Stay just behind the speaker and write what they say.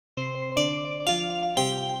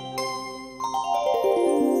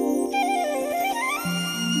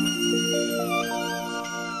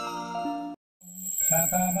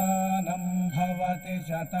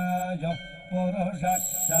శతాయు పురుష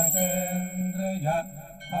శతేంద్రియ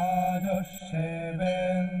ఆయుష్యేవేంద్రియ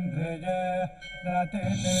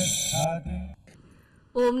ప్రతిష్టతి.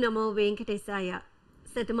 ఓం నమో వెంకటేశాయ.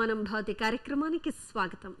 శతమానంభవతి కార్యక్రమానికి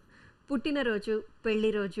స్వాగతం. పుట్టినరోజు,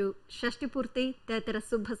 పెళ్లి రోజు, షష్ఠి పూర్తి తదితర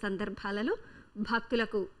శుభ సందర్భాలలో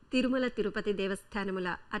భక్తులకు తిరుమల తిరుపతి దేవస్థానముల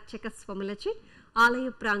అర్చక స్వాములచే ఆలయ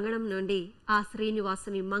ప్రాంగణం నుండి ఆ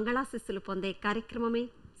శ్రీనివాసుని మంగళాశిస్సులు పొందే కార్యక్రమమే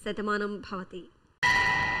శతమానం భవతి.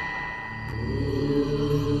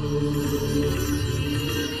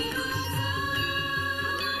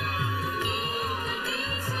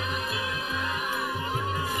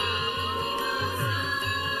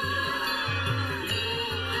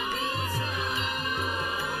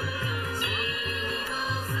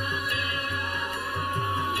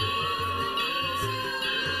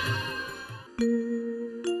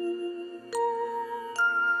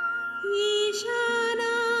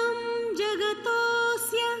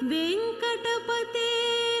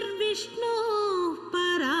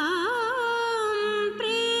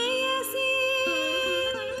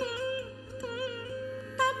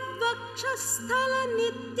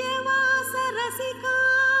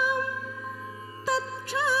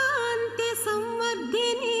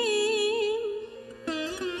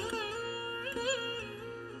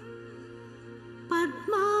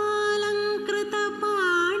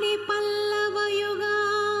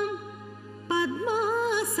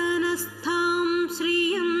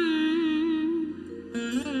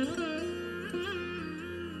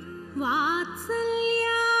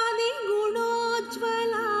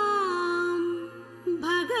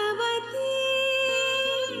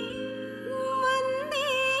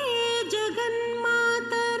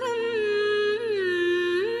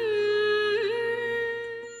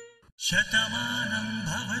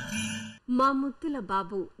 మా ముద్దుల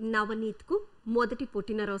బాబు నవనీత్కు మొదటి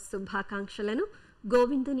పుట్టినరోజు శుభాకాంక్షలను,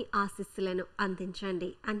 గోవిందుని ఆశీస్సులను అందించండి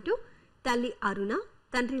అంటూ తల్లి అరుణ,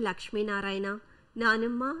 తండ్రి లక్ష్మీనారాయణ,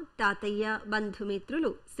 నానమ్మ, తాతయ్య,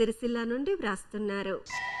 బంధుమిత్రులు సిరిసిల్ల నుండి వ్రాస్తున్నారు.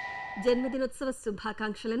 జన్మదినోత్సవ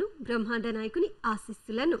శుభాకాంక్షలను, బ్రహ్మాండ నాయకుని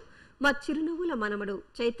ఆశీస్సులను మా చిరునవ్వుల మనమడు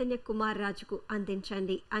చైతన్య కుమార్ రాజుకు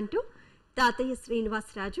అందించండి అంటూ తాతయ్య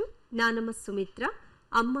శ్రీనివాసరాజు, నానమ్మ సుమిత్ర,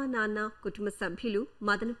 అమ్మ, నాన్న, కుటుంబ సభ్యులు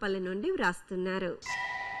మదనపల్లె నుండి వ్రాస్తున్నారు.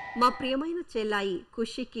 మా ప్రియమైన చెల్లాయి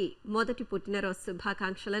ఖుషికి మొదటి పుట్టినరోజు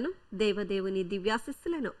శుభాకాంక్షలను, దేవదేవుని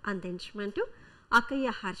దివ్యాశిస్సులను అందించమంటూ అక్కయ్య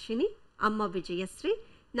హర్షిని, అమ్మ విజయశ్రీ,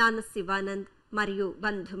 నాన్న శివానంద్ మరియు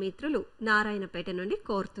బంధుమిత్రులు నారాయణపేట నుండి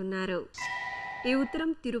కోరుతున్నారు. ఈ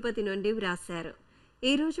ఉత్తరం తిరుపతి నుండి వ్రాశారు.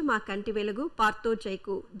 ఈరోజు మా కంటి వెలుగు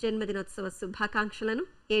పార్థోజైకు జన్మదినోత్సవ శుభాకాంక్షలను,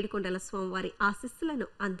 ఏడుకొండల స్వామివారి ఆశీస్సులను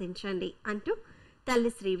అందించండి అంటూ తల్లి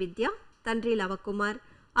శ్రీవిద్య, తండ్రి లవకుమార్,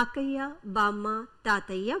 అక్కయ్య, బామ్మ,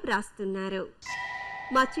 తాతయ్య వ్రాస్తున్నారు.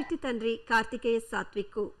 మా చిట్టి తండ్రి కార్తికేయ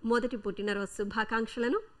సాత్విక్కు మొదటి పుట్టినరోజు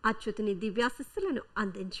శుభాకాంక్షలను, అచ్యుతుని దివ్యాశిస్సులను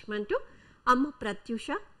అందించమంటూ అమ్మ ప్రత్యూష,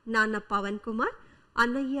 నాన్న పవన్ కుమార్,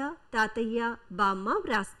 అన్నయ్య, తాతయ్య, బామ్మ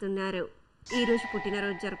వ్రాస్తున్నారు. ఈరోజు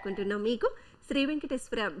పుట్టినరోజు జరుపుకుంటున్న మీకు శ్రీ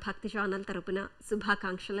వెంకటేశ్వర భక్తి ఛానల్ తరపున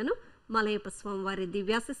శుభాకాంక్షలను, మలయప్ప స్వామివారి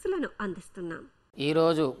దివ్యాశిస్సులను అందిస్తున్నాం.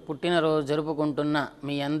 ఈరోజు పుట్టినరోజు జరుపుకుంటున్న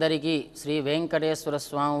మీ అందరికీ శ్రీ వెంకటేశ్వర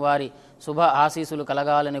స్వామివారి శుభ ఆశీస్సులు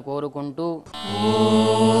కలగాలని కోరుకుంటూ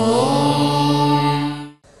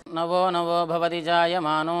నవో నవో భవతి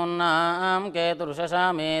జాయమానోన్నాం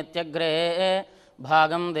కేతుర్షశామేత్యగ్రే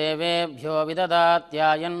భాగం దేవేభ్యో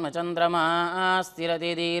విదదాత్యాయన్మ చంద్రమా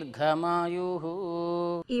స్థిరతి దీర్ఘమాయుః.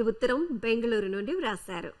 ఈ ఉత్తరం బెంగళూరు నుండి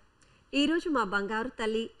వ్రాశారు. ఈరోజు మా బంగారు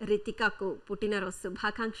తల్లి రితికాకు పుట్టినరోజు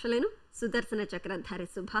శుభాకాంక్షలను, సుదర్శన చక్రధారి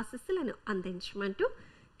శుభాశిస్సులను అందించమంటూ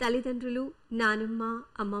తల్లిదండ్రులు, నానమ్మ,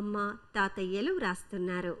 అమ్మమ్మ, తాతయ్యలు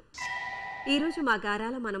వ్రాస్తున్నారు. ఈరోజు మా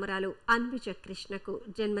గారాల మనమరాలు అన్విజ కృష్ణకు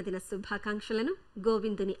జన్మదిన శుభాకాంక్షలను,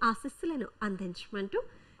 గోవిందుని ఆశీస్సులను అందించమంటూ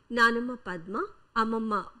నానమ్మ పద్మ,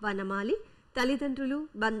 అమ్మమ్మ వనమాలి, తల్లిదండ్రులు,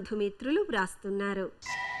 బంధుమిత్రులు వ్రాస్తున్నారు.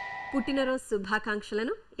 పుట్టినరోజు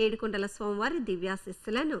శుభాకాంక్షలను, ఏడుకొండల స్వామివారి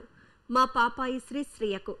దివ్యాశిస్సులను మా పాపాయి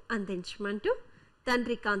శ్రీశ్రియకు అందించమంటూ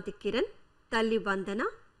తండ్రి కాంతి కిరణ్, తల్లి వందన,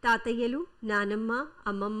 తాతయ్యలు, నానమ్మ,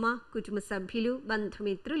 అమ్మమ్మ, కుటుంబ సభ్యులు,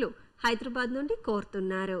 బంధుమిత్రులు హైదరాబాద్ నుండి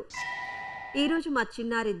కోరుతున్నారు. ఈరోజు మా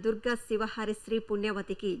చిన్నారి దుర్గా శివహరి శ్రీ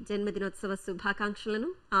పుణ్యవతికి జన్మదినోత్సవ శుభాకాంక్షలను,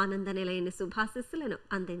 ఆనంద నిలయని శుభాశిస్సులను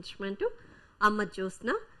అందించమంటూ అమ్మ జ్యోత్స్న,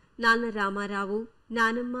 నాన్న రామారావు,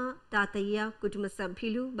 నానమ్మ, తాతయ్య, కుటుంబ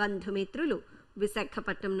సభ్యులు, బంధుమిత్రులు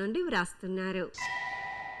విశాఖపట్నం నుండి వ్రాస్తున్నారు.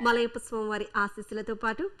 మలయప్ప స్వామివారి ఆశీస్సులతో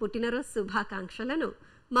పాటు పుట్టినరోజు శుభాకాంక్షలను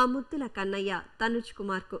మా ముద్దుల కన్నయ్య తనుజ్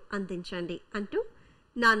కుమార్కు అందించండి అంటూ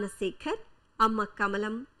నాన్న శేఖర్, అమ్మ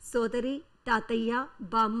కమలం, సోదరి, తాతయ్య,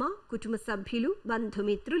 బామ్మ, కుటుంబ సభ్యులు,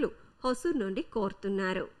 బంధుమిత్రులు హొసూర్ నుండి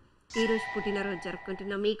కోరుతున్నారు. ఈరోజు పుట్టినరోజు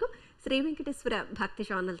జరుపుకుంటున్న మీకు శ్రీ వెంకటేశ్వర భక్తి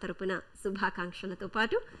ఛానల్ తరపున శుభాకాంక్షలతో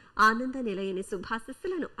పాటు ఆనంద నిలయని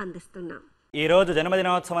శుభాశిస్సులను అందిస్తున్నాం. ఈ రోజు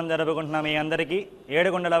జన్మదినోత్సవం జరుపుకుంటున్న మీ అందరికీ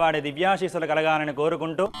ఏడుగుండలవాడి దివ్యాశీస్సులు కలగాలని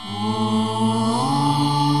కోరుకుంటూ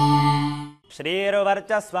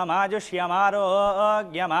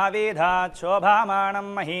శ్రీరువర్చస్వమాజుష్యమారోగ్యమావిధాత్ శోభామానం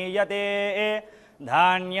మహీయతే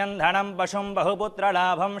ధాన్యం ధనం పశుం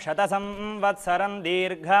బహుపుత్రలాభం శత సంవత్సరం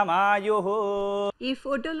దీర్ఘమాయుః. ఈ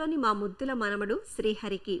ఫోటోలోని మా ముద్దుల మనమడు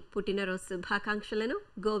శ్రీహరికి పుట్టినరోజు శుభాకాంక్షలను,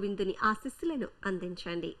 గోవిందుని ఆశీస్సులను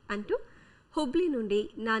అందించండి అంటూ హుబ్లీ నుండి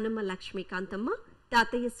నానమ్మ లక్ష్మీకాంతమ్మ,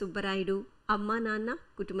 తాతయ్య సుబ్బరాయుడు, అమ్మా నాన్న,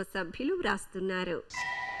 కుటుంబ సభ్యులు వ్రాస్తున్నారు.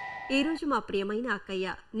 ఈరోజు మా ప్రియమైన అక్కయ్య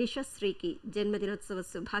నిషశ్రీకి జన్మదినోత్సవ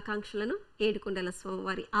శుభాకాంక్షలను, ఏడుకొండల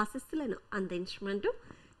స్వామివారి ఆశీస్సులను అందించమంటూ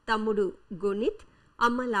తమ్ముడు గుణిత్,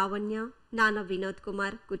 అమ్మ లావణ్య, నాన్న వినోద్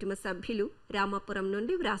కుమార్, కుటుంబ సభ్యులు రామాపురం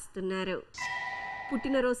నుండి వ్రాస్తున్నారు.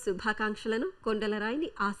 పుట్టినరోజు శుభాకాంక్షలను, కొండలరాయిని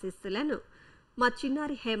ఆశీస్సులను మా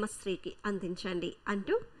చిన్నారి హేమశ్రీకి అందించండి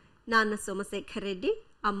అంటూ నాన్న సోమశేఖర్ రెడ్డి,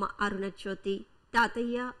 అమ్మ అరుణజ్యోతి,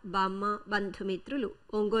 తాతయ్య, బామ్మ, బంధుమిత్రులు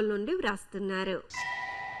ఒంగోలు నుండి వ్రాస్తున్నారు.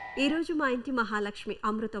 ఈరోజు మా ఇంటి మహాలక్ష్మి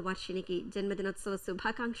అమృత వర్షినికి జన్మదినోత్సవ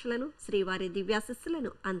శుభాకాంక్షలను, శ్రీవారి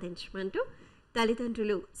దివ్యాశిస్సులను అందించమంటూ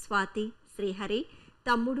తల్లిదండ్రులు స్వాతి, శ్రీహరి,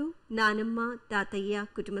 తమ్ముడు, నానమ్మ, తాతయ్య,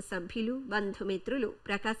 కుటుంబ సభ్యులు, బంధుమిత్రులు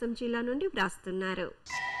ప్రకాశం జిల్లా నుండి వ్రాస్తున్నారు.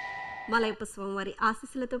 మలయప్ప స్వామివారి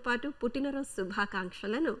ఆశీస్సులతో పాటు పుట్టినరోజు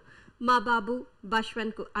శుభాకాంక్షలను మా బాబు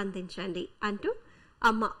బశ్వన్కు అందించండి అంటూ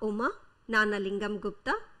అమ్మ ఉమ, నాన్న లింగం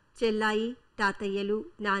గుప్తా, చెల్లాయి, తాతయ్యలు,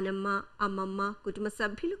 నానమ్మ, అమ్మమ్మ, కుటుంబ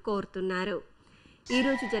సభ్యులు కోరుతున్నారు.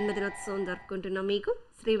 ఈరోజు జన్మదినోత్సవం జరుపుకుంటున్న మీకు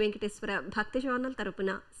శ్రీ వెంకటేశ్వర భక్తి ఛానల్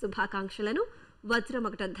తరపున శుభాకాంక్షలను,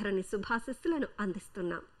 వజ్రమకుటధరణి శుభాశిస్సులను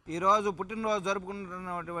అందిస్తున్నాం. ఈరోజు పుట్టినరోజు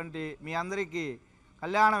జరుపుకుంటున్నటువంటి మీ అందరికీ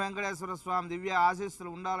కళ్యాణ వెంకటేశ్వర స్వామి దివ్య ఆశీస్సులు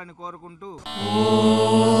ఉండాలని కోరుకుంటూ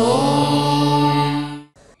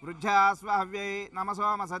వృద్ధ్యాస్వహవ్యై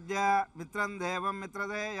నమసోమ సద్య మిత్రం దేవం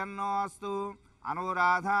మిత్రదే యన్నోస్తు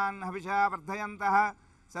అనురాధాన్ హవిషా వర్ధయంతః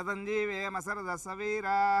శతంజీవేమ సరద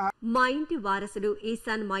సవీరాః. మా ఇంటి వారసుడు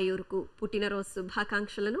ఈశాన్ మాయూర్కు పుట్టినరోజు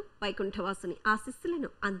శుభాకాంక్షలను, వైకుంఠవాసుని ఆశీస్సులను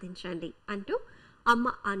అందించండి అంటూ అమ్మ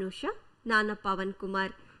అనూష, నాన్న పవన్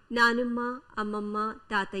కుమార్, నానమ్మ, అమ్మమ్మ,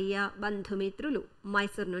 తాతయ్య, బంధుమిత్రులు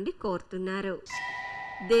మైసూర్ నుండి కోరుతున్నారు.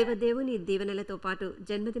 దేవదేవుని దీవెనలతో పాటు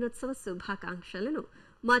జన్మదినోత్సవ శుభాకాంక్షలను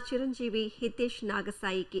మా చిరంజీవి హితేష్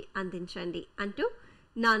నాగసాయికి అందించండి అంటూ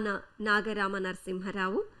నాన్న నాగరామ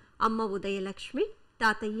నరసింహరావు, అమ్మ ఉదయలక్ష్మి,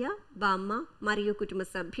 తాతయ్య, బామ్మ మరియు కుటుంబ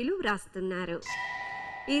సభ్యులు వ్రాస్తున్నారు.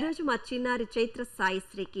 ఈరోజు మా చిన్నారి చైత్ర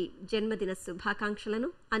సాయిశ్రీకి జన్మదిన శుభాకాంక్షలను,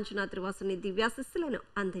 అంచనా త్రివాసుని దివ్యాశిస్సులను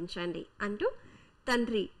అందించండి అంటూ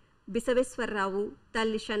తండ్రి బిసవేశ్వరరావు,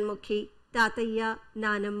 తల్లి షణ్ముఖి, తాతయ్య,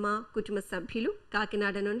 నానమ్మ, కుటుంబ సభ్యులు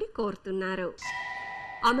కాకినాడ నుండి కోరుతున్నారు.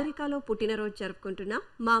 అమెరికాలో పుట్టినరోజు జరుపుకుంటున్న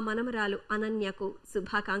మా మనమరాలు అనన్యకు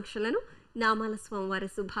శుభాకాంక్షలను, నామాల స్వామివారి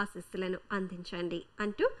శుభాశిస్సులను అందించండి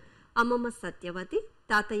అంటూ అమ్మమ్మ సత్యవతి,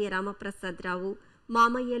 తాతయ్య రామప్రసాద్ రావు,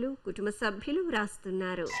 మామయ్యలు, కుటుంబ సభ్యులు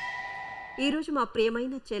వ్రాస్తున్నారు. ఈరోజు మా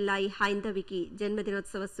ప్రియమైన చెల్లాయి హైందవికి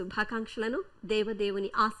జన్మదినోత్సవ శుభాకాంక్షలను, దేవదేవుని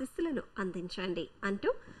ఆశీస్సులను అందించండి అంటూ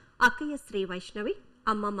అక్కయ్య శ్రీ వైష్ణవి,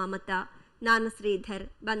 అమ్మ మమత, నాన్న శ్రీధర్,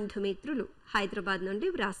 బంధుమిత్రులు హైదరాబాద్ నుండి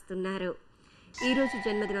వ్రాస్తున్నారు. ఈరోజు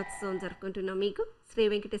జన్మదినోత్సవం జరుపుకుంటున్న మీకు శ్రీ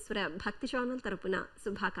వెంకటేశ్వర భక్తి ఛానల్ తరపున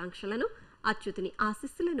శుభాకాంక్షలను, అచ్యుతుని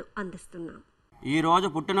ఆశీస్సులను అందిస్తున్నాం. ఈ రోజు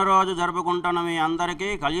పుట్టినరోజు జరుపుకుంటున్న మీ అందరికీ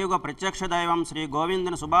కలియుగ ప్రత్యక్ష దైవం శ్రీ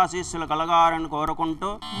గోవిందుని శుభాశీస్సులు కలగాలని కోరుకుంటూ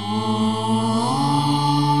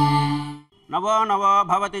నవో నవో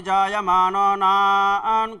భవతి జాయమానో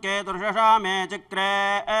నాన్ కేతుర్షషా మే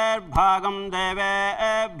చక్రేర్భాగం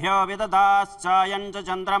దేవేభ్యో విదదాశ్చాయం చ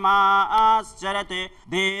చంద్రమాశ్చరతి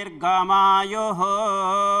దీర్ఘమాయుః.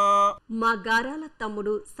 మా గారాల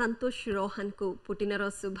తమ్ముడు సంతోష్ రోహన్ కు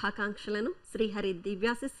పుట్టినరోజు శుభాకాంక్షలను, శ్రీహరి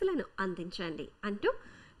దివ్యాశిస్సులను అందించండి అంటూ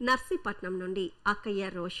నర్సీపట్నం నుండి అక్కయ్య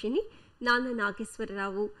రోషిని, నాన్న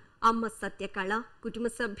నాగేశ్వరరావు, అమ్మ సత్యకళ, కుటుంబ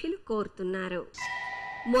సభ్యులు కోరుతున్నారు.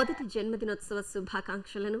 మొదటి జన్మదినోత్సవ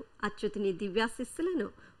శుభాకాంక్షలను, అచ్యుతుని దివ్యాశిస్సులను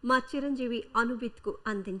మా చిరంజీవి అనుబిత్కు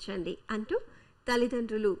అందించండి అంటూ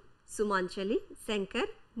తల్లిదండ్రులు సుమాంచలి,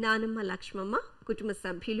 శంకర్, నానమ్మ లక్ష్మమ్మ, కుటుంబ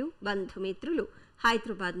సభ్యులు, బంధుమిత్రులు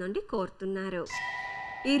హైదరాబాద్ నుండి కోరుతున్నారు.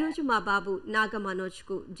 ఈరోజు మా బాబు నాగ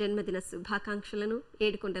మనోజ్కు జన్మదిన శుభాకాంక్షలను,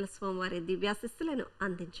 ఏడుకొండల స్వామివారి దివ్యాశిస్సులను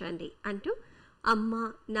అందించండి అంటూ అమ్మ,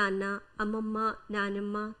 నాన్న, అమ్మమ్మ,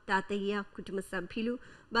 నానమ్మ, తాతయ్య, కుటుంబ సభ్యులు,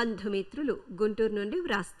 బంధుమిత్రులు గుంటూరు నుండి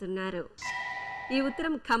వ్రాస్తున్నారు. ఈ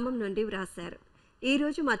ఉత్తరం ఖమ్మం నుండి వ్రాశారు.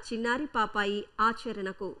 ఈరోజు మా చిన్నారి పాపాయి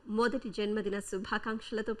ఆచరణకు మొదటి జన్మదిన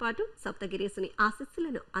శుభాకాంక్షలతో పాటు సప్తగిరీసుని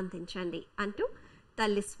ఆశీస్సులను అందించండి అంటూ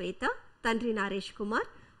తల్లి శ్వేత, తండ్రి నరేష్ కుమార్,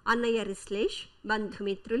 అన్నయ్య రిశ్లేష్,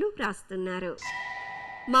 బంధుమిత్రులు వ్రాస్తున్నారు.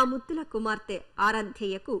 మా ముద్దుల కుమార్తె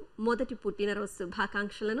ఆరాధ్యయ్యకు మొదటి పుట్టినరోజు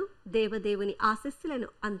శుభాకాంక్షలను, దేవదేవుని ఆశీస్సులను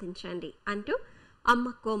అందించండి అంటూ అమ్మ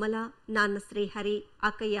కోమల, నాన్న శ్రీహరి,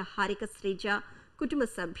 అక్కయ్య హారిక శ్రీజ, కుటుంబ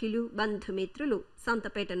సభ్యులు, బంధుమిత్రులు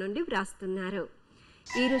సంతపేట నుండి వ్రాస్తున్నారు.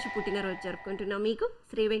 ఈరోజు పుట్టినరోజు జరుపుకుంటున్న మీకు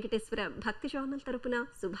శ్రీ వెంకటేశ్వర భక్తి ఛానల్ తరపున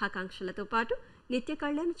శుభాకాంక్షలతో పాటు నిత్య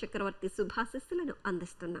కళ్యాణ చక్రవర్తి శుభాశీస్సులను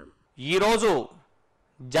అందిస్తున్నాం. ఈరోజు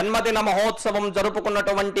జన్మదిన మహోత్సవం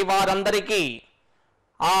జరుపుకున్నటువంటి వారందరికీ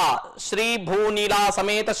ఆ శ్రీ భూనీలా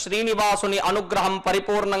సమేత శ్రీనివాసుని అనుగ్రహం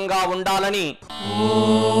పరిపూర్ణంగా ఉండాలని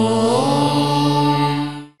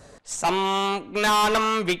సంజ్ఞానం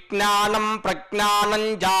విజ్ఞానం ప్రజ్ఞానం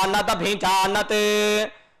జానదభిజానత్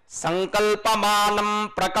సంకల్పమానం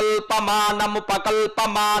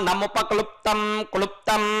ప్రకల్పమానముపకల్పమానముపక్లుప్తం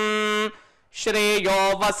క్లుప్తం శ్రేయో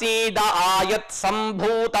వసీద ఆయత్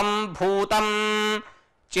సంభూతం భూతం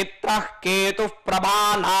చిత్రః కేతుః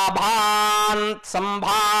ప్రభానాభాన్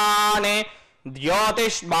సంభానే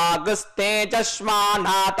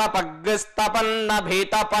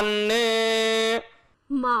ద్యోతిష్మాగస్తేజస్మానాతపగ్స్తపన్నభితపన్.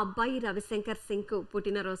 మా అబ్బాయి రవిశంకర్ సింగ్కు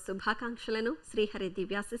పుట్టినరోజు శుభాకాంక్షలను, శ్రీహరి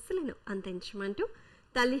దివ్యాశిస్సులను అందించమంటూ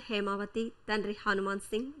తల్లి హేమావతి, తండ్రి హనుమాన్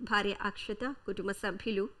సింగ్, భార్య అక్షత, కుటుంబ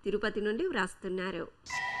సభ్యులు తిరుపతి నుండి వ్రాస్తున్నారు.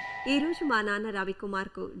 ఈరోజు మా నాన్న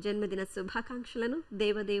రవికుమార్కు జన్మదిన శుభాకాంక్షలను,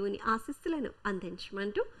 దేవదేవుని ఆశీస్సులను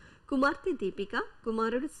అందించమంటూ కుమార్తె దీపిక,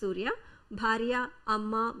 కుమారుడు సూర్య, భార్య,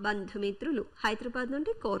 అమ్మ, బంధుమిత్రులు హైదరాబాద్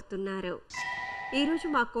నుండి కోరుతున్నారు. ఈరోజు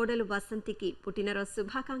మా కోడలు వసంతికి పుట్టినరోజు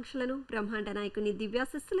శుభాకాంక్షలను, బ్రహ్మాండ నాయకుని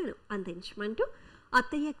దివ్యాశస్సులను అందించమంటూ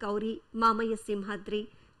అత్తయ్య గౌరీ, మామయ్య సింహాద్రి,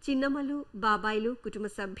 చిన్నమ్మలు, బాబాయిలు, కుటుంబ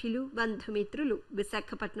సభ్యులు, బంధుమిత్రులు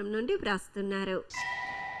విశాఖపట్నం నుండి వ్రాస్తున్నారు.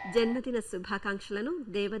 జన్మదిన శుభాకాంక్షలను,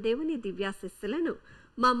 దేవదేవుని దివ్యాశస్సులను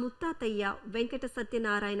మా ముత్తాతయ్య వెంకట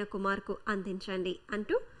సత్యనారాయణ కుమార్కు అందించండి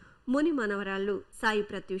అంటూ ముని మనవరాళ్లు సాయి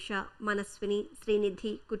ప్రత్యూష, మనస్విని,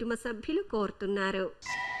 శ్రీనిధి, కుటుంబ సభ్యులు కోరుతున్నారు.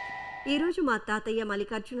 ఈరోజు మా తాతయ్య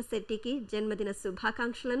మల్లికార్జున శెట్టికి జన్మదిన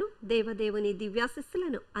శుభాకాంక్షలను, దేవదేవుని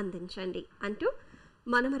దివ్యాశస్సులను అందించండి అంటూ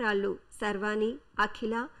మనమరాళ్లు సర్వాణి,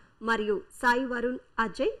 అఖిల మరియు సాయి వరుణ్,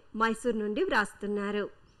 అజయ్ మైసూర్ నుండి వ్రాస్తున్నారు.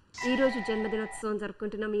 ఈరోజు జన్మదినోత్సవం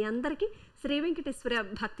జరుపుకుంటున్న మీ అందరికీ శ్రీ వెంకటేశ్వర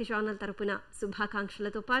భక్తి ఛానల్ తరపున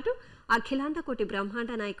శుభాకాంక్షలతో పాటు అఖిలాండ కోటి బ్రహ్మాండ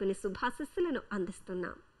నాయకుని శుభాశస్సులను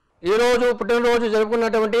అందిస్తున్నాం. ఈరోజు పుట్టినరోజు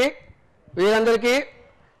జరుపుకున్నటువంటి వీరందరికీ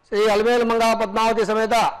శ్రీ అలమేలు మంగా పద్మావతి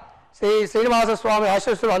సమేత శ్రీ శ్రీనివాస స్వామి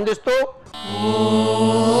ఆశీస్సులు అందిస్తూ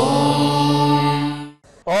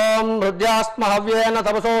ఓం హృద్యాస్మ హవ్యేన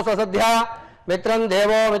తపసో ససధ్య మిత్రం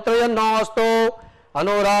దేవో మిత్రయన్నోస్తు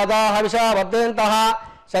అనురాధా హవిషా వర్ధయంతః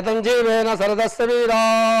శతం జీవేన సరదస్య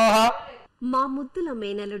వీరాః. మా ముద్దుల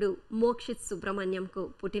మేనలుడు మోక్షిత్ సుబ్రహ్మణ్యంకు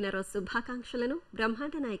పుట్టినరోజు శుభాకాంక్షలను,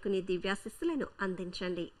 బ్రహ్మాండ నాయకుని దివ్యాశిస్సులను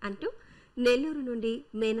అందించండి అంటూ నెల్లూరు నుండి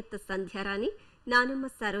మేనత్త సంధ్యారాణి, నానమ్మ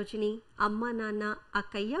సరోజిని, అమ్మ, నాన్న,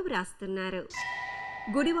 అక్కయ్య వ్రాస్తున్నారు.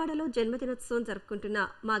 గుడివాడలో జన్మదినోత్సవం జరుపుకుంటున్న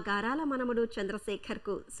మా గారాల మనముడు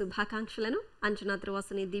చంద్రశేఖర్కు శుభాకాంక్షలను, అంజనా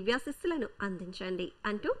ధ్రువసుని దివ్యాశిస్సులను అందించండి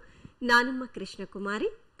అంటూ నానమ్మ కృష్ణకుమారి,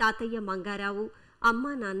 తాతయ్య మంగారావు, అమ్మ,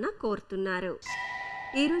 నాన్న కోరుతున్నారు.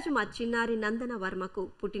 ఈరోజు మా చిన్నారి నందన వర్మకు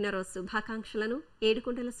పుట్టినరోజు శుభాకాంక్షలను,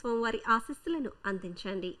 ఏడుకొండల స్వామివారి ఆశీస్సులను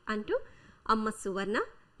అందించండి అంటూ అమ్మ సువర్ణ,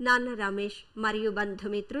 నాన్న రమేష్ మరియు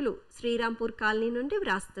బంధుమిత్రులు శ్రీరాంపూర్ కాలనీ నుండి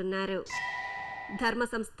వ్రాస్తున్నారు. ధర్మ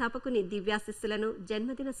సంస్థాపకుని దివ్యాశిస్సులను,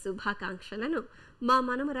 జన్మదిన శుభాకాంక్షలను మా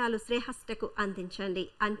మనమరాలు శ్రేహష్టకు అందించండి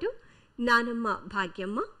అంటూ నానమ్మ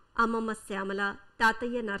భాగ్యమ్మ, అమ్మమ్మ శ్యామల,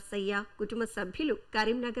 తాతయ్య నర్సయ్య, కుటుంబ సభ్యులు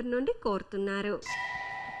కరీంనగర్ నుండి కోరుతున్నారు.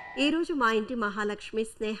 ఈరోజు మా ఇంటి మహాలక్ష్మి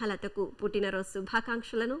స్నేహలతకు పుట్టినరోజు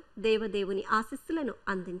శుభాకాంక్షలను, దేవదేవుని ఆశీస్సులను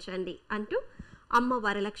అందించండి అంటూ అమ్మ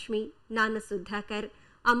వరలక్ష్మి, నాన్న సుధాకర్,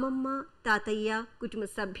 అమ్మమ్మ, తాతయ్య, కుటుంబ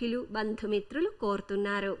సభ్యులు, బంధుమిత్రులు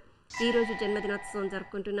కోరుతున్నారు. ఈరోజు జన్మదినోత్సవం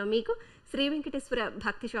జరుపుకుంటున్న మీకు శ్రీ వెంకటేశ్వర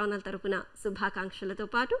భక్తి ఛానల్ తరపున శుభాకాంక్షలతో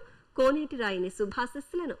పాటు కోనేటి రాయిని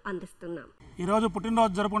శుభాశస్సులను అందిస్తున్నాం. ఈరోజు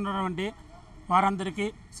పుట్టినరోజు జరుపుకుంటున్నటువంటి వారందరికీ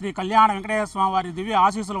శ్రీ కళ్యాణ వెంకటేశ్వర స్వామి వారి దివ్య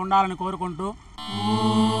ఆశీస్సులు ఉండాలని కోరుకుంటూ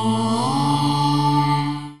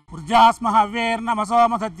ఊర్జాస్మ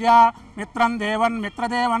హవ్యేర్నమసోమ సద్య మిత్రం దేవన్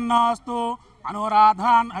మిత్రదేవన్నోస్తు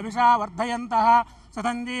అనురాధాన్ అభిషా వర్ధయంతః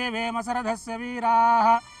శతంజీవేమ సరదస్య వీరాః.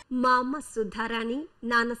 మా అమ్మ సుధారాణి,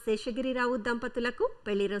 నాన్న శేషగిరిరావు దంపతులకు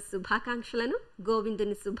పెళ్లిరోజు శుభాకాంక్షలను,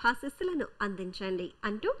 గోవిందుని శుభాశస్సులను అందించండి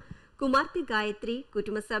అంటూ కుమార్తె గాయత్రి,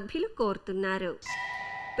 కుటుంబ సభ్యులు కోరుతున్నారు.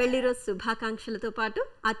 పెళ్లిరోజు శుభాకాంక్షలతో పాటు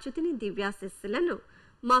అచ్యుతుని దివ్యాశస్సులను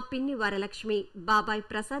మా పిన్ని వరలక్ష్మి బాబాయ్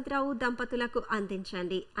ప్రసాదరావు దంపతులకు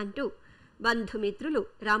అందించండి అంటూ బంధుమిత్రులు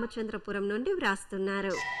రామచంద్రపురం నుండి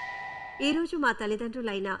వ్రాస్తున్నారు. ఈరోజు మా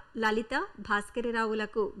తల్లిదండ్రులైన లలిత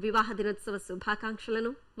భాస్కరరావులకు వివాహ దినోత్సవ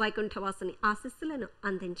శుభాకాంక్షలను, వైకుంఠవాసుని ఆశీస్సులను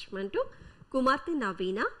అందించమంటూ కుమార్తె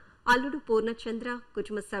నవీన, అల్లుడు పూర్ణచంద్ర,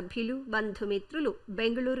 కుటుంబ సభ్యులు, బంధుమిత్రులు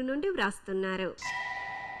బెంగళూరు నుండి వ్రాస్తున్నారు.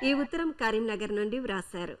 ఈ ఉత్తరం కరీంనగర్ నుండి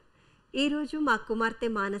వ్రాశారు. ఈరోజు మా కుమార్తె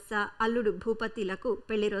మానస, అల్లుడు భూపతిలకు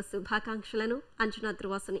పెళ్లిరోజు శుభాకాంక్షలను, అంజనా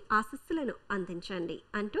ధ్రువాసుని ఆశీస్సులను అందించండి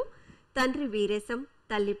అంటూ తండ్రి వీరేశం,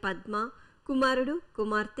 తల్లి పద్మ, కుమారుడు,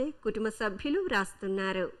 కుమార్తె, కుటుంబ సభ్యులు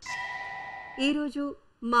వ్రాస్తున్నారు. ఈరోజు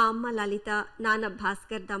మా అమ్మ లలిత, నాన్న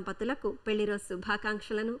భాస్కర్ దంపతులకు పెళ్లిరోజు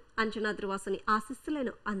శుభాకాంక్షలను, అంజనా ధ్రువాసుని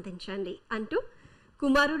ఆశీస్సులను అందించండి అంటూ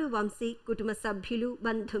కుమారుడు వంశీ, కుటుంబ సభ్యులు,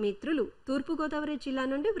 బంధుమిత్రులు తూర్పుగోదావరి జిల్లా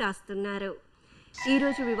నుండి వ్రాస్తున్నారు.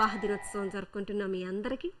 ఈరోజు వివాహ దినోత్సవం జరుపుకుంటున్న మీ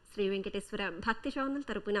అందరికీ శ్రీ వెంకటేశ్వర భక్తి ఛానల్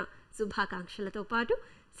తరపున శుభాకాంక్షలతో పాటు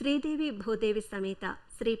శ్రీదేవి భూదేవి సమేత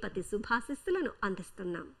శ్రీపతి శుభాశిస్సులను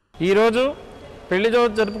అందిస్తున్నాం. ఈరోజు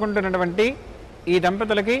పెళ్లిరోజు జరుపుకుంటున్నటువంటి ఈ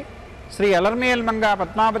దంపతులకి శ్రీ అలర్మేల్ మంగా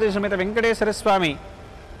పద్మావతి సమేత వెంకటేశ్వర స్వామి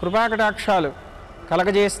కృపాకటాక్షాలు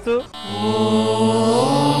కలగజేస్తూ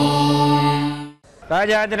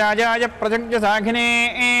రాజాదిరాజాయ ప్రజజ్ఞ సాఘినే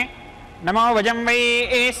నమో వజం వై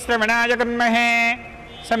శ్రవణాయ కర్మహే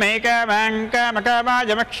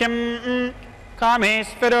సమేకమాంకమకామాజమక్ష్యం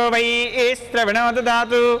కామేశ్వరో వై శ్రవణో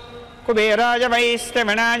దదాతు కుబేరాయ వై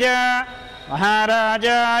శ్రవణాయ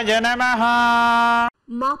మహారాజాయ నమః.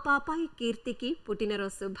 మా పాపాయి కీర్తికి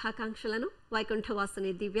పుట్టినరోజు శుభాకాంక్షలను,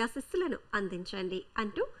 వైకుంఠవాసుని దివ్యాశిస్సులను అందించండి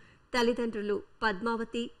అంటూ తల్లిదండ్రులు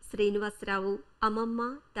పద్మావతి, శ్రీనివాసరావు, అమ్మమ్మ,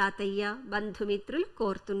 తాతయ్య, బంధుమిత్రులు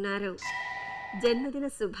కోరుతున్నారు. జన్మదిన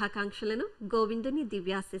శుభాకాంక్షలను, గోవిందుని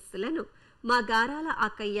దివ్యాశిస్సులను మా గారాల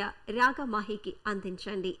అక్కయ్య రాగమాహికి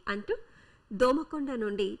అందించండి అంటూ దోమకొండ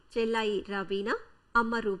నుండి చెల్లాయి రవీనా,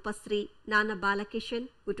 అమ్మ రూపశ్రీ, నాన్న బాలకిషన్,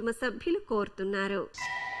 కుటుంబ సభ్యులు కోరుతున్నారు.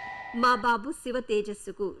 మా బాబు శివ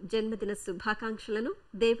తేజస్సుకు జన్మదిన శుభాకాంక్షలను,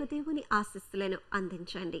 దేవదేవుని ఆశీస్సులను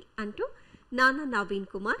అందించండి అంటూ నాన్న నవీన్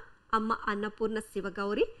కుమార్, అమ్మ అన్నపూర్ణ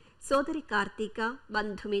శివగౌరి, సోదరి కార్తీక,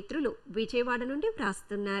 బంధుమిత్రులు విజయవాడ నుండి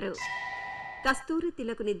వ్రాస్తున్నారు. కస్తూరి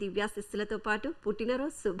తిలకుని దివ్యాశిస్సులతో పాటు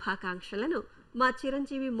పుట్టినరోజు శుభాకాంక్షలను మా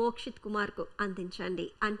చిరంజీవి మోక్షిత్ కుమార్కు అందించండి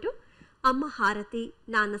అంటూ అమ్మ హారతి,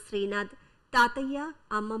 నాన్న శ్రీనాథ్, తాతయ్య,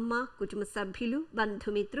 అమ్మమ్మ, కుటుంబ సభ్యులు,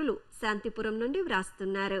 బంధుమిత్రులు శాంతిపురం నుండి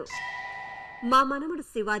వ్రాస్తున్నారు. మా మనముడు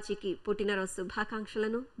శివాజీకి పుట్టినరోజు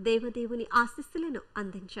శుభాకాంక్షలను, దేవదేవుని ఆశీస్సులను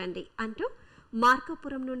అందించండి అంటూ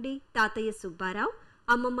మార్కాపురం నుండి తాతయ్య సుబ్బారావు,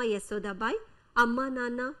 అమ్మమ్మ యశోదాబాయ్, అమ్మా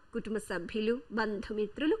నాన్న, కుటుంబ సభ్యులు,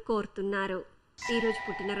 బంధుమిత్రులు కోరుతున్నారు. ఈరోజు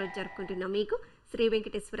పుట్టినరోజు జరుపుకుంటున్న మీకు శ్రీ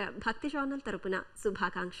వెంకటేశ్వర భక్తి ఛానల్ తరపున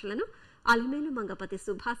శుభాకాంక్షలను, అలిమేలు మంగపతి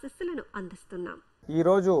శుభాశిస్సులను అందిస్తున్నాం.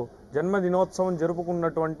 ఈరోజు జన్మదినోత్సవం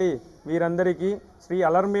జరుపుకున్నటువంటి వీరందరికీ శ్రీ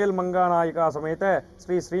అలర్మేల్ మంగానాయిక సమేత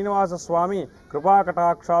శ్రీ శ్రీనివాస స్వామి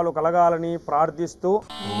కృపాకటాక్షాలు కలగాలని ప్రార్థిస్తూ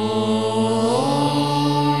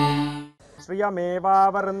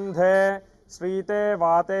శ్రియమేవావరుంధే శ్రీతే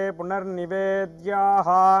వాతే పునర్నివేద్యాః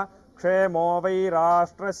క్షేమో వై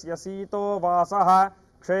రాష్ట్రస్య సీతో వాసః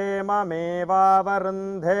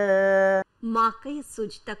క్షేమమేవావరుంధే. మా అక్కయ్య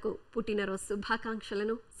సుజితకు పుట్టినరోజు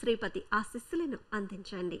శుభాకాంక్షలను, శ్రీపతి ఆశీస్సులను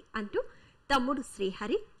అందించండి అంటూ తమ్ముడు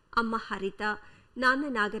శ్రీహరి, అమ్మ హరిత, నాన్న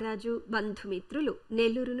నాగరాజు, బంధుమిత్రులు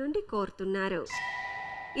నెల్లూరు నుండి కోరుతున్నారు.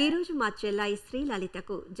 ఈరోజు మా చెల్లాయి శ్రీ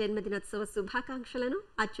లలితకు జన్మదినోత్సవ శుభాకాంక్షలను,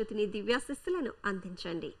 అచ్యుతిని దివ్యాశిస్సులను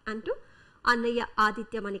అందించండి అంటూ అన్నయ్య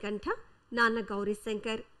ఆదిత్య మణికంఠ, నాన్న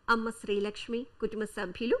గౌరీశంకర్, అమ్మ శ్రీలక్ష్మి, కుటుంబ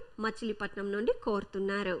సభ్యులు మచిలీపట్నం నుండి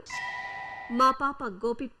కోరుతున్నారు. మా పాప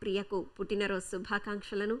గోపి ప్రియకు పుట్టినరోజు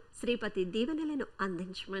శుభాకాంక్షలను, శ్రీపతి దీవెనలను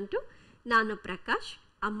అందించమంటూ నాన్న ప్రకాష్,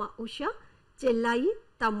 అమ్మ ఉష, చెల్లాయి,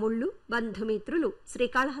 తమ్ముళ్ళు, బంధుమిత్రులు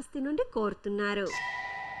శ్రీకాళహస్తి నుండి కోరుతున్నారు.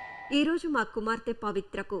 ఈరోజు మా కుమార్తె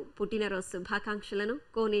పవిత్రకు పుట్టినరోజు శుభాకాంక్షలను,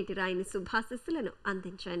 కోనేటి రాయిని శుభాశిస్సులను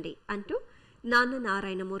అందించండి అంటూ నాన్న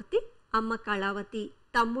నారాయణమూర్తి, అమ్మ కళావతి,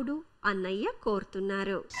 తమ్ముడు, అన్నయ్య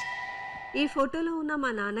కోరుతున్నారు. ఈ ఫోటోలో ఉన్న మా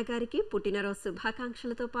నాన్నగారికి పుట్టినరోజు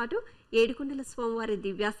శుభాకాంక్షలతో పాటు ఏడుకొండల స్వామివారి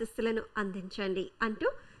దివ్యాశిస్సులను అందించండి అంటూ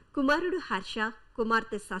కుమారుడు హర్ష,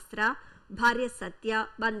 కుమార్తె సస్ర, భార్య సత్య,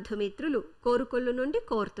 బంధుమిత్రులు కోరుకొల్లు నుండి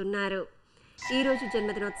కోరుతున్నారు. ఈరోజు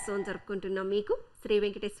జన్మదినోత్సవం జరుపుకుంటున్న మీకు శ్రీ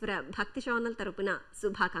వెంకటేశ్వర భక్తి ఛానల్ తరపున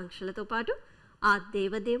శుభాకాంక్షలతో పాటు ఆ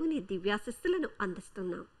దేవదేవుని దివ్యాశిస్సులను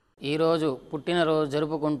అందిస్తున్నాం. ఈరోజు పుట్టినరోజు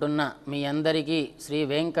జరుపుకుంటున్న మీ అందరికీ శ్రీ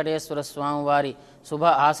వెంకటేశ్వర స్వామివారి శుభ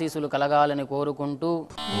ఆశీస్సులు కలగాలని కోరుకుంటూ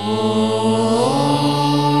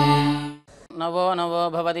నవో నవో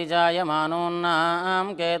భవతి జాయమానోన్నాం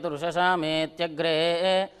కేతుర్షశామేత్యగ్రే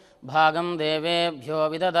భాగం దేవేభ్యో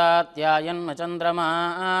విదదాత్యాయన్న చంద్రమా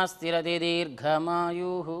స్థిరతి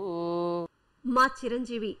దీర్ఘమాయుః. మా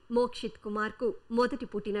చిరంజీవి మోక్షిత్ కుమార్కు మొదటి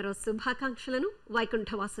పుట్టినరోజు శుభాకాంక్షలను,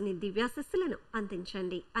 వైకుంఠవాసుని దివ్యాశస్సులను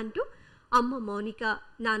అందించండి అంటూ అమ్మ మౌనిక,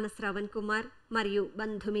 నాన్న శ్రవణ్ కుమార్ మరియు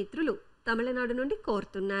బంధుమిత్రులు తమిళనాడు నుండి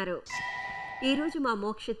కోరుతున్నారు. ఈరోజు మా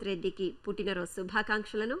మోక్షిత్ రెడ్డికి పుట్టినరోజు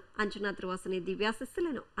శుభాకాంక్షలను, అంజనాద్రివాసుని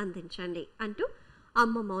దివ్యాశస్సులను అందించండి అంటూ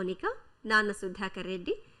అమ్మ మౌనిక, నాన్న సుధాకర్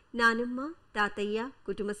రెడ్డి, నానమ్మ, తాతయ్య,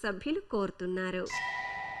 కుటుంబ సభ్యులు కోరుతున్నారు.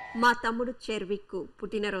 మా తమ్ముడు చెర్విక్కు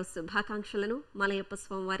పుట్టినరోజు శుభాకాంక్షలను, మలయప్ప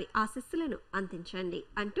స్వామివారి ఆశీస్సులను అందించండి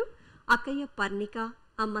అంటూ అక్కయ్య పర్ణిక,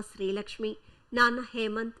 అమ్మ శ్రీలక్ష్మి, నాన్న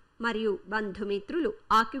హేమంత్ మరియు బంధుమిత్రులు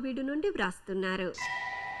ఆకివీడు నుండి వ్రాస్తున్నారు.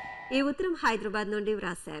 ఈ ఉత్తరం హైదరాబాద్ నుండి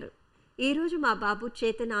వ్రాశారు. ఈరోజు మా బాబు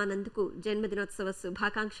చేతన్ ఆనంద్కు జన్మదినోత్సవ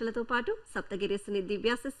శుభాకాంక్షలతో పాటు సప్తగిరీసుని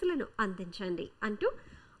దివ్యాశస్సులను అందించండి అంటూ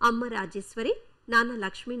అమ్మ రాజేశ్వరి, నాన్న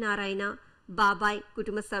లక్ష్మీనారాయణ, బాబాయ్,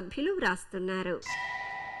 కుటుంబ సభ్యులు వ్రాస్తున్నారు.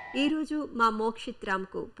 ఈరోజు మా మోక్షిత్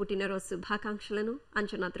రామ్కు పుట్టినరోజు శుభాకాంక్షలను,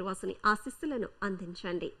 అంజనాద్రివాసుని ఆశీస్సులను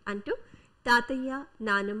అందించండి అంటూ తాతయ్య,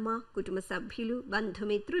 నానమ్మ, కుటుంబ సభ్యులు,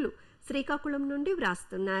 బంధుమిత్రులు శ్రీకాకుళం నుండి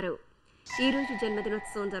వ్రాస్తున్నారు. ఈరోజు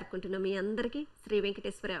జన్మదినోత్సవం జరుపుకుంటున్న మీ అందరికీ శ్రీ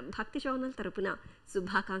వెంకటేశ్వర భక్తి ఛానల్ తరపున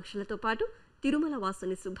శుభాకాంక్షలతో పాటు తిరుమల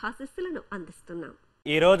వాసుని శుభాశీస్సులను అందిస్తున్నాం.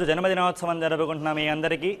 ఈరోజు జన్మదినోత్సవం జరుపుకుంటున్న మీ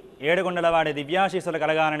అందరికీ ఏడుగుండలవాడి దివ్యాశీస్సులు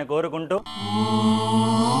కలగాలని కోరుకుంటూ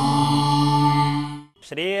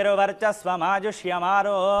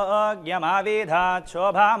శ్రీర్వర్చస్వమాజుష్యమారోగ్యమావిధాత్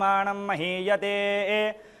శోభామానం మహీయతే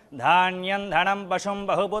ధాన్యం ధనం పశుం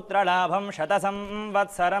బహుపుత్రలాభం శత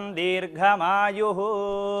సంవత్సరం దీర్ఘమాయుః.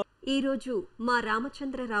 ఈరోజు మా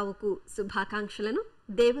రామచంద్రరావుకు శుభాకాంక్షలను,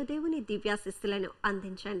 దేవదేవుని దివ్యాశిస్సులను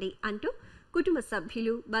అందించండి అంటూ కుటుంబ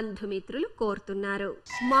సభ్యులు, బంధుమిత్రులు కోరుతున్నారు.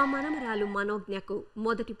 మా మనమరాలు మనోజ్ఞకు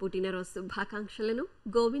మొదటి పుట్టినరోజు శుభాకాంక్షలను,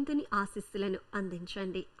 గోవిందుని ఆశీస్సులను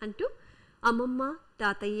అందించండి అంటూ అమ్మమ్మ,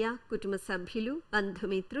 తాతయ్య, కుటుంబ సభ్యులు,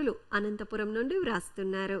 బంధుమిత్రులు అనంతపురం నుండి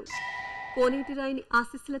వ్రాస్తున్నారు. కోనేటిరాయిని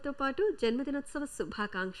ఆశీస్సులతో పాటు జన్మదినోత్సవ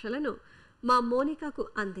శుభాకాంక్షలను మా మోనికకు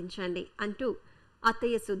అందించండి అంటూ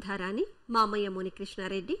అత్తయ్య సుధారాణి, మామయ్య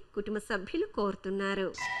మునికృష్ణారెడ్డి, కుటుంబ సభ్యులు కోరుతున్నారు.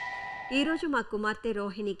 ఈరోజు మా కుమార్తె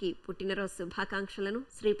రోహిణికి పుట్టినరోజు శుభాకాంక్షలను,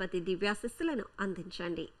 శ్రీపతి దివ్యాశస్సులను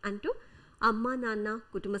అందించండి అంటూ అమ్మ, నాన్న,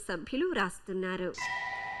 కుటుంబ సభ్యులు వ్రాస్తున్నారు.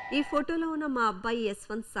 ఈ ఫోటోలో ఉన్న మా అబ్బాయి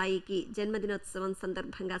యశ్వంత్ సాయికి జన్మదినోత్సవం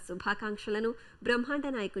సందర్భంగా శుభాకాంక్షలను, బ్రహ్మాండ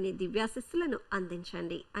నాయకుని దివ్యాశస్సులను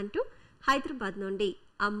అందించండి అంటూ హైదరాబాద్ నుండి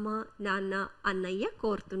అమ్మ, నాన్న, అన్నయ్య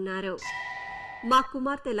కోరుతున్నారు. మా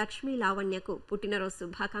కుమార్తె లక్ష్మీ లావణ్యకు పుట్టినరోజు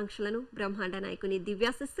శుభాకాంక్షలను, బ్రహ్మాండ నాయకుని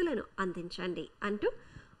దివ్యాశస్సులను అందించండి అంటూ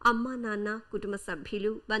అమ్మ, నాన్న, కుటుంబ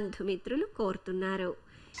సభ్యులు, బంధుమిత్రులు కోరుతున్నారు.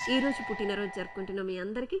 ఈరోజు పుట్టినరోజు జరుపుకుంటున్న మీ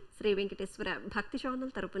అందరికీ శ్రీ వెంకటేశ్వర భక్తి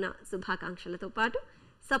ఛానల్ తరపున శుభాకాంక్షలతో పాటు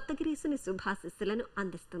సప్తగిరీసుని శుభాశిస్సులను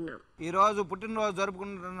అందిస్తున్నాం. ఈరోజు పుట్టినరోజు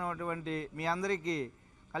జరుపుకుంటున్నటువంటి మీ అందరికీ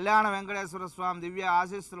కళ్యాణ వెంకటేశ్వర స్వామి దివ్య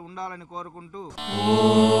ఆశీస్సులు ఉండాలని కోరుకుంటూ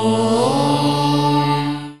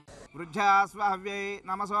వృద్ధ్యాస్వహవ్యై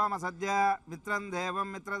నమసోమ సద్య మిత్రం దేవం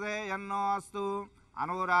మిత్రదే యన్నోస్తు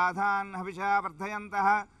అనురాధాన్ హవిషా వర్ధయంతః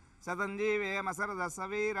శతంజీవేమ సరద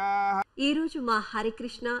సవీరాః. ఈరోజు మా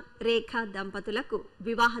హరికృష్ణ, రేఖ దంపతులకు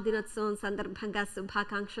వివాహ దినోత్సవం సందర్భంగా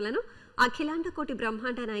శుభాకాంక్షలను, అఖిలాండ కోటి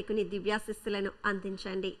బ్రహ్మాండ నాయకుని దివ్యాశిస్సులను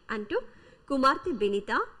అందించండి అంటూ కుమార్తె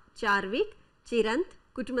బినిత, చార్విక్, చిరంత్,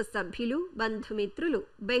 కుటుంబ సభ్యులు, బంధుమిత్రులు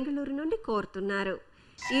బెంగళూరు నుండి కోరుతున్నారు.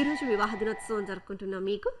 ఈరోజు వివాహ దినోత్సవం జరుపుకుంటున్న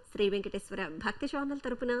మీకు శ్రీ వెంకటేశ్వర భక్తి ఛానల్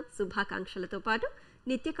తరపున శుభాకాంక్షలతో పాటు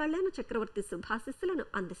నిత్య కళ్యాణ చక్రవర్తి శుభాశిస్సులను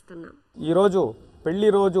అందిస్తున్నాం. ఈరోజు పెళ్లి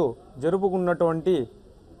రోజు జరుపుకున్నటువంటి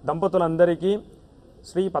దంపతులందరికీ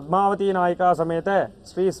శ్రీ పద్మావతి నాయికా సమేత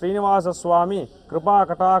శ్రీ శ్రీనివాస స్వామి కృపా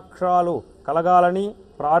కటాక్షాలు కలగాలని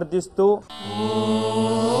ప్రార్థిస్తూ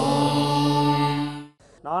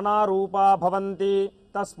నానారూపా భవంతి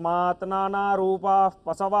తస్మాత్ నానారూపా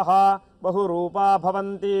పశవః బహురూపా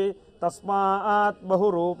భవంతి తస్మాత్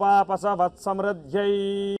బహురూపా పశవత్ సమృద్ధ్యై.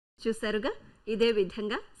 చూశారుగా, ఇదే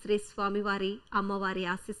విధంగా శ్రీ స్వామివారి, అమ్మవారి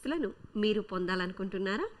ఆశీస్సులను మీరు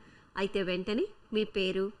పొందాలనుకుంటున్నారా? అయితే వెంటనే మీ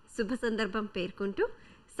పేరు, శుభ సందర్భం పేర్కొంటూ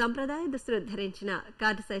సంప్రదాయ దుస్తులు ధరించిన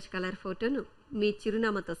కార్డు సైజ్ కలర్ ఫోటోను మీ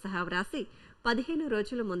చిరునామాతో సహా వ్రాసి 15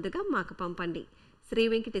 రోజుల ముందుగా మాకు పంపండి. శ్రీ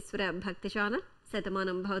వెంకటేశ్వర భక్తి ఛానల్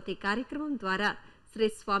శతమానంభవతి కార్యక్రమం ద్వారా శ్రీ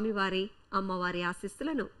స్వామివారి, అమ్మవారి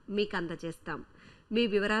ఆశీస్సులను మీకు అందజేస్తాం. మీ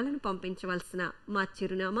వివరాలను పంపించవలసిన మా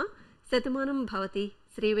చిరునామా శతమానంభవతి,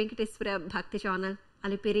 శ్రీ వెంకటేశ్వర భక్తి ఛానల్,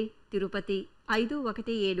 అలిపిరి, తిరుపతి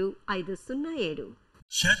 517507.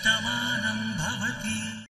 శతమానం భవతి.